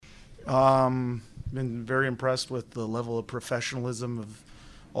Been very impressed with the level of professionalism of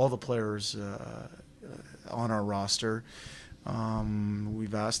all the players on our roster.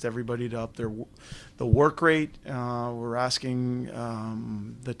 We've asked everybody to up the work rate. We're asking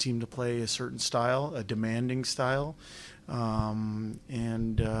the team to play a certain style, a demanding style, and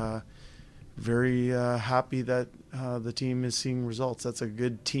very happy that the team is seeing results. That's a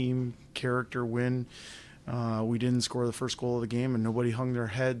good team character win. We didn't score the first goal of the game, and nobody hung their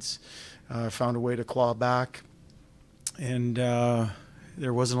heads. Found a way to claw back, and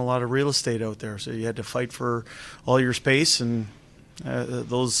there wasn't a lot of real estate out there, so you had to fight for all your space. And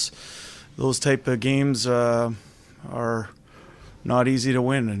those type of games are not easy to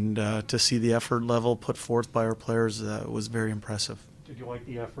win, and to see the effort level put forth by our players was very impressive. Did you like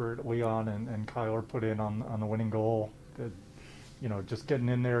the effort Leon and Kyler put in on the winning goal? Just getting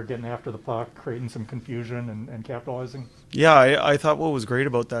in there, getting after the puck, creating some confusion and capitalizing? Yeah, I thought what was great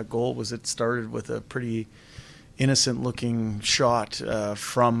about that goal was it started with a pretty innocent-looking shot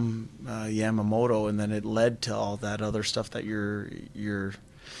from Yamamoto, and then it led to all that other stuff that you're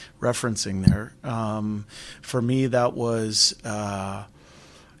referencing there. For me, that was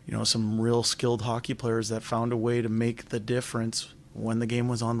some real skilled hockey players that found a way to make the difference when the game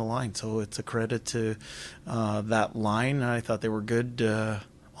was on the line. So it's a credit to that line. I thought they were good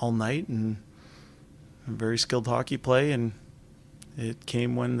all night, and very skilled hockey play, and it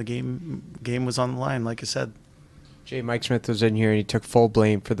came when the game was on the line, like I said. Jay, Mike Smith was in here and he took full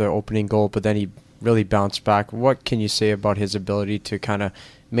blame for the opening goal, but then he really bounced back. What can you say about his ability to kind of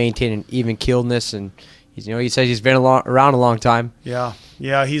maintain an even keeledness? And he says he's been around a long time. Yeah,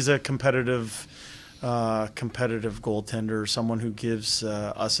 he's a competitive goaltender, someone who gives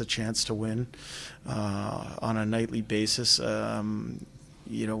us a chance to win on a nightly basis.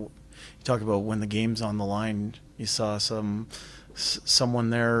 You talk about when the game's on the line, you saw someone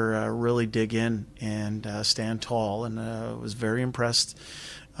there really dig in and stand tall, and was very impressed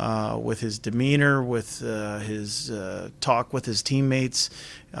with his demeanor, with his talk with his teammates.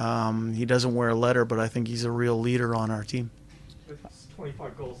 He doesn't wear a letter, but I think he's a real leader on our team. It's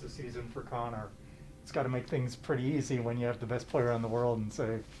 25 goals this season for Connor. It's got to make things pretty easy when you have the best player in the world and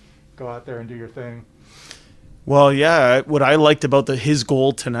say, go out there and do your thing. Well, yeah, what I liked about his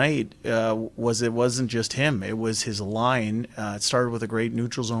goal tonight was it wasn't just him. It was his line. It started with a great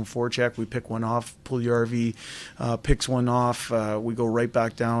neutral zone forecheck. We pick one off. Puljujarvi picks one off. We go right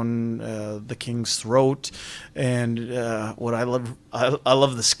back down the King's throat. And what I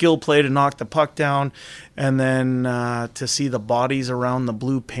love the skill play to knock the puck down, and then to see the bodies around the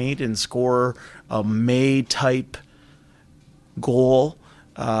blue paint and score a May-type goal.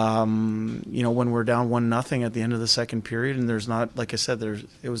 When we're down 1-0 at the end of the second period, and there's not, like I said,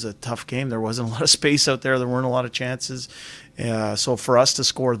 it was a tough game. There wasn't a lot of space out there. There weren't a lot of chances. So for us to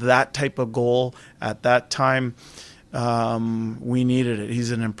score that type of goal at that time, we needed it.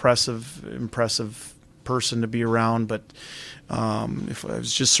 He's an impressive person to be around. But if I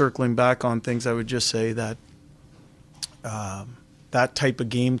was just circling back on things, I would just say that that type of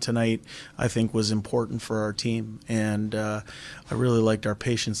game tonight, I think, was important for our team, and I really liked our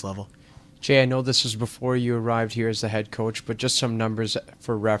patience level. Jay, I know this was before you arrived here as the head coach, but just some numbers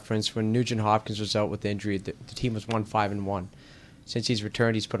for reference. When Nugent Hopkins was out with injury, the team was 1-5-1. Since he's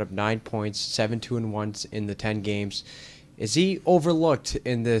returned, he's put up 9 points, 7-2-1 in the 10 games. Is he overlooked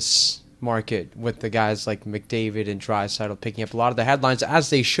in this market with the guys like McDavid and Draisaitl picking up a lot of the headlines, as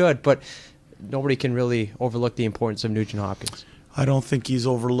they should, but nobody can really overlook the importance of Nugent Hopkins? I don't think he's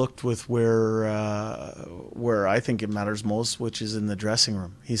overlooked with where I think it matters most, which is in the dressing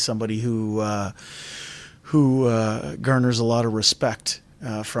room. He's somebody who garners a lot of respect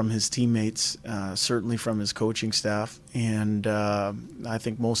from his teammates, certainly from his coaching staff, and I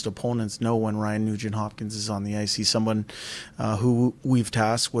think most opponents know when Ryan Nugent-Hopkins is on the ice. He's someone who we've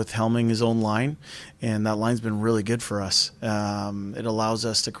tasked with helming his own line, and that line's been really good for us. It allows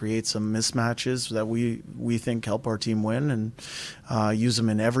us to create some mismatches that we think help our team win, and use him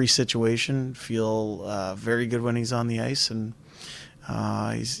in every situation. Feel very good when he's on the ice, and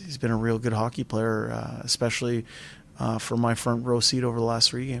he's been a real good hockey player, especially for my front row seat over the last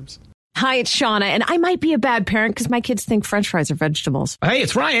 3 games. Hi, it's Shauna, and I might be a bad parent because my kids think French fries are vegetables. Hey,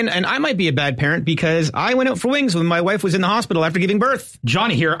 it's Ryan, and I might be a bad parent because I went out for wings when my wife was in the hospital after giving birth.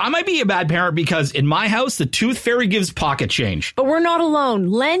 Johnny here. I might be a bad parent because in my house, the tooth fairy gives pocket change. But we're not alone.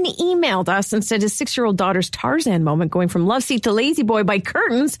 Len emailed us and said his 6-year-old daughter's Tarzan moment going from love seat to lazy boy by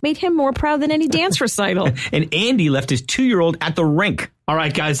curtains made him more proud than any dance recital. And Andy left his 2-year-old at the rink. All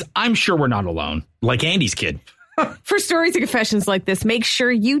right, guys, I'm sure we're not alone. Like Andy's kid. For stories and confessions like this, make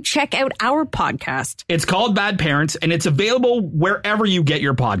sure you check out our podcast. It's called Bad Parents, and it's available wherever you get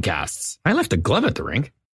your podcasts. I left a glove at the rink.